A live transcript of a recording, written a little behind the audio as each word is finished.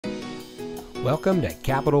Welcome to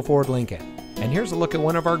Capital Ford Lincoln, and here's a look at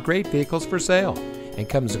one of our great vehicles for sale, and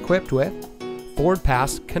comes equipped with Ford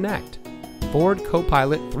Pass Connect, Ford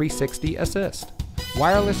Copilot 360 Assist,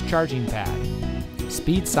 wireless charging pad,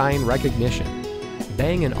 speed sign recognition,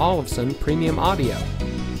 Bang & Olufsen premium audio,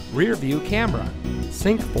 rear view camera,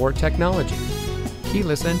 Sync 4 technology,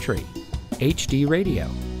 keyless entry, HD radio,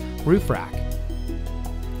 roof rack.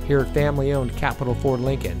 Here at family-owned Capital Ford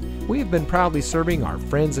Lincoln, we have been proudly serving our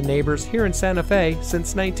friends and neighbors here in Santa Fe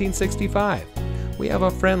since 1965. We have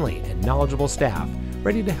a friendly and knowledgeable staff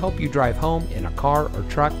ready to help you drive home in a car or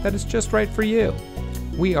truck that is just right for you.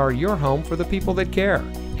 We are your home for the people that care,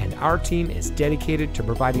 and our team is dedicated to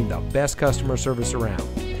providing the best customer service around.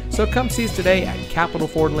 So come see us today at Capital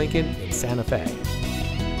Ford Lincoln in Santa Fe.